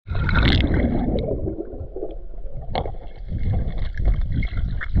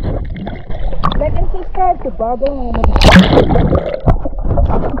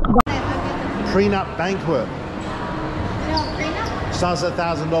Prenup banquet. Starts at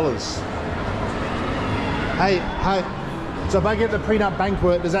 $1,000. Hey, so if I get the prenup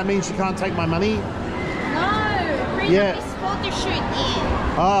banquet, does that mean she can't take my money? No, prenup is photo shoot.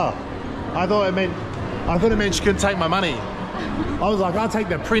 Oh, I thought it meant she couldn't take my money. I was like, I'll take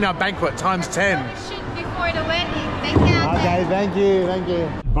the prenup banquet times 10. Photo shoot before the wedding. Thank you. Okay, thank you.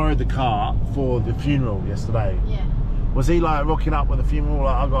 Borrowed the car for the funeral yesterday. Yeah. Was he like rocking up with the funeral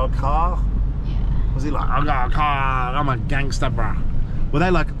like, I got a car? Yeah. Was he like, I got a car, I'm a gangster, bruh? Were they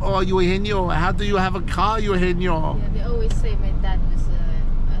like, oh, you Eugenio, how do you have a car, you Eugenio? Yeah, they always say my dad was it's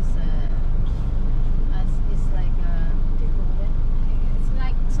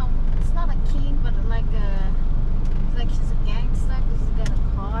like it's not a king, but like she's a gangster because he's got a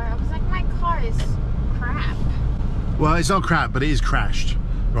car. I was like, my car is crap. Well, it's not crap, but it is crashed,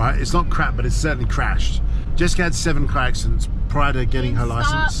 right? It's not crap, but it's certainly crashed. Jessica had 7 car accidents prior to getting her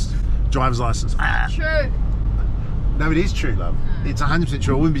license, driver's license. True. No, it is true, love. It's 100%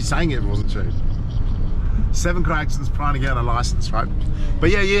 true. I wouldn't be saying it if it wasn't true. 7 car accidents prior to getting a license, right?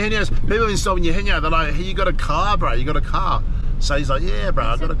 But yeah, Eugenio's, people have been stopping Eugenio. They're like, hey, you got a car, bro? You got a car? So he's like, yeah, bro,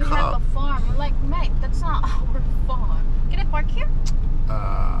 I got a car. We have a farm. I'm like, mate, that's not our farm. Can I park here?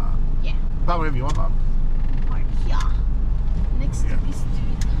 Yeah. Park wherever you want, love. Park here. Next to this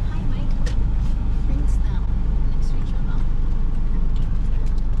dude. Hi, mate. Friends now. Next to each other.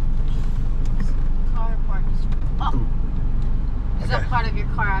 Car park is. Oh. Is that part of your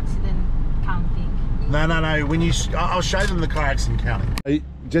car accident counting? No. When you, I'll show them the car accident counting.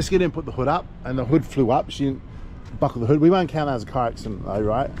 Jessica didn't put the hood up, and the hood flew up. She didn't buckle the hood. We won't count that as a car accident, though,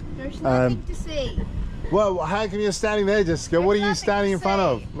 right? There's nothing to say. Well, how come you're standing there, Jessica? What are you standing in front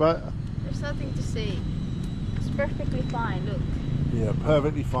of? What? There's nothing to say. It's perfectly fine. Look. Yeah,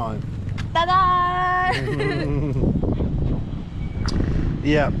 perfectly fine. Ta-da!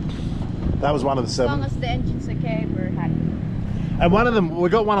 Yeah, that was one of the 7. As long as the engine's okay, we're happy. And one of them, we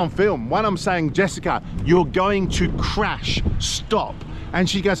got one on film. One I'm saying, Jessica, you're going to crash. Stop. And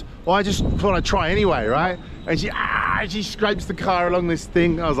she goes, well, I just thought I'd try anyway, right? And she scrapes the car along this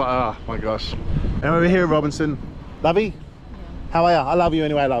thing. I was like, oh my gosh. And over here, Robinson. Lovey? Yeah. How are you? I love you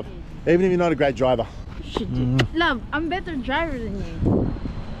anyway, love. Even if you're not a great driver. Love, I'm a better driver than you.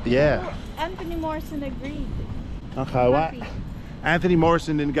 Yeah. Oh, Anthony Morrison agreed. Okay, what? Anthony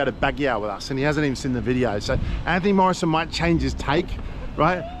Morrison didn't go to Baguio with us, and he hasn't even seen the video. So Anthony Morrison might change his take,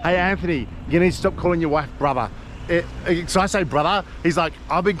 right? Hey, Anthony, you need to stop calling your wife brother. So I say brother, he's like,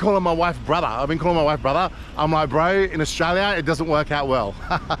 I've been calling my wife brother. I'm like, bro, in Australia, it doesn't work out well.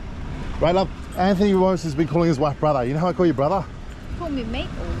 Right, love? Anthony Morrison's been calling his wife brother. You know how I call you brother? You call me mate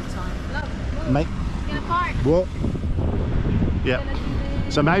all the time. Love, mate? Get apart. What? Yeah.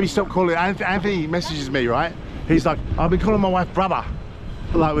 So maybe stop calling. Anthony messages me, right? He's like, I've been calling my wife brother,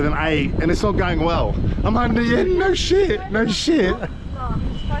 like with an A, and it's not going well. I'm like, yeah, no shit.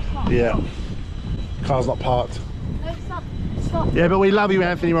 Yeah. Car's not parked. No, stop. Yeah, but we love you,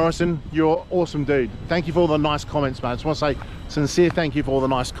 Anthony Morrison. You're an awesome dude. Thank you for all the nice comments, mate. I just want to say sincere thank you for all the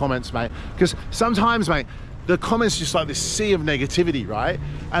nice comments, mate. Because sometimes, mate, the comments just like this sea of negativity, right?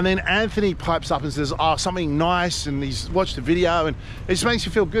 And then Anthony pipes up and says, oh, something nice, and he's watched the video, and it just makes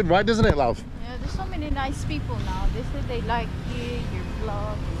you feel good, right? Doesn't it, love? Yeah, there's so many nice people now. They say they like you, your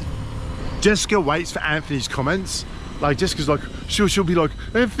vlog. Jessica waits for Anthony's comments. Like Jessica's like, she'll be like,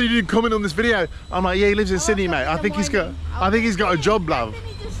 Anthony didn't comment on this video. I'm like, yeah, he lives in Sydney, mate. I think he's got a job, love.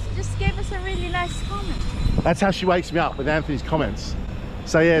 Anthony just gave us a really nice comment. That's how she wakes me up, with Anthony's comments.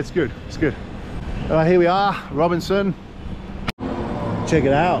 So yeah, it's good. It's good. All right, here we are, Robinson. Check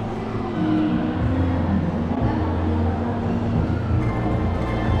it out.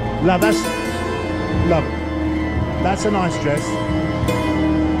 Love, that's a nice dress.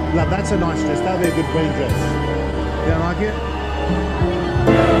 Love, that's a nice dress. That'll be a good wedding dress. You don't like it?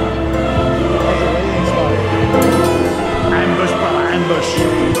 That's a wedding expo. Ambush, brother, ambush.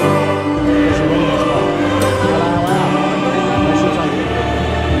 That's a wedding expo. Wow. That should take it.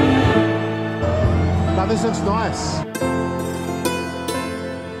 Now this looks nice.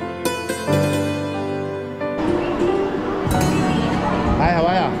 Hey, how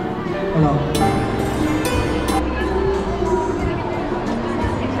are you? Hello.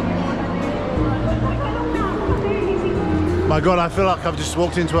 My God, I feel like I've just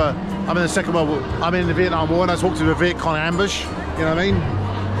walked into I'm in the Second World War, I'm in the Vietnam War, and I just walked into a Viet Cong ambush, you know what I mean?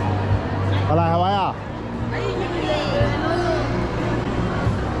 Hello, how are you?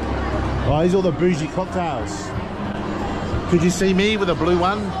 Oh, these are all the bougie cocktails. Could you see me with a blue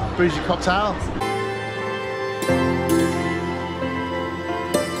one, bougie cocktail?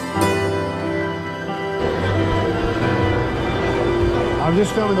 I'm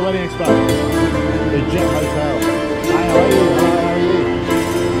just filming the wedding expo. The Jet Hotel. Hi, how are you? Hi, how are you?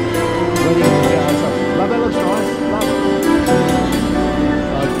 Wedding at the Jet Hotel. Love, that looks nice. Love it.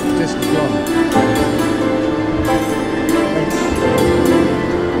 Oh, disc is gone. Thanks.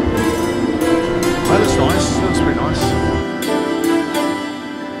 That looks nice. That looks pretty nice.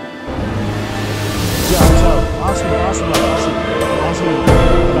 Jet Hotel. Ask me about it.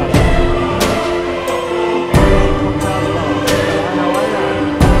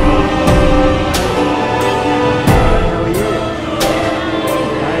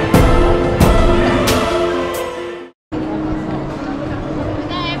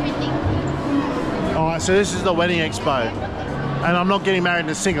 So this is the wedding expo, and I'm not getting married in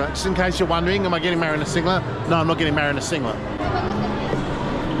a singlet. Just in case you're wondering, am I getting married in a singlet? No, I'm not getting married in a singlet. We're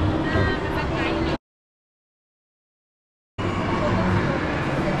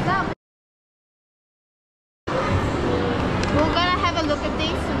gonna have a look at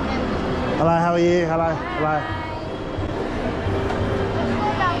these and then... Hello, how are you? Hello, hello.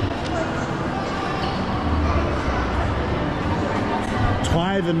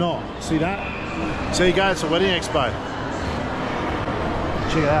 Tie the knot. See that? So you go, it's a wedding expo.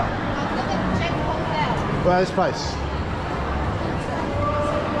 Check it out. Where's this place?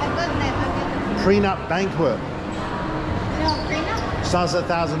 Prenup banquet. No, prenup? Starts at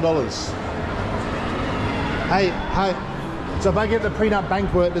 $1,000. Hey, so if I get the prenup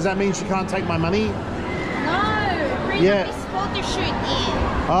banquet, does that mean she can't take my money? No, prenup is photo shoot in.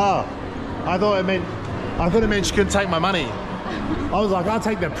 Oh, I thought it meant she couldn't take my money. I was like, I'll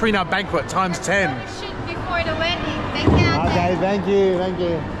take the prenup banquet times 10. Shoot before the wedding. They can't. Okay, thank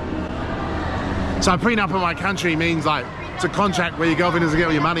you. So prenup in my country means like it's a contract where your girlfriend doesn't get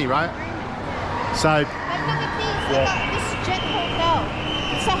all your money, right? So. But look at these. Look at this Jet Hotel.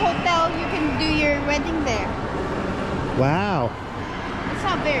 It's a hotel. You can do your wedding there. Wow. It's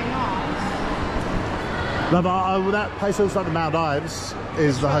not very nice. No, but that place looks like the Maldives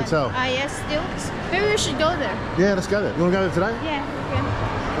is the hotel. Yes, still. Maybe we should go there. Yeah, let's go there. You want to go there today? Yeah, we can.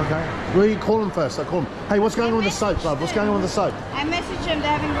 Okay. Will you call them first? I call them. Hey, what's going on with the soap, love? What's going on with the soap? I messaged them. They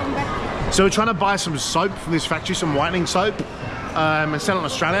haven't gone back. So we're trying to buy some soap from this factory, some whitening soap, and sell it in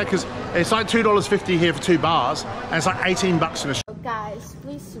Australia because it's like $2.50 here for 2 bars, and it's like $18 in Australia. So guys,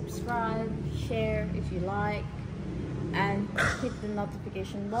 please subscribe, share if you like, and hit the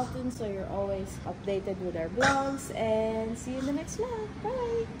notification button so you're always updated with our vlogs. And see you in the next vlog.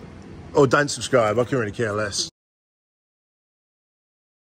 Bye. Or don't subscribe. I can really care less.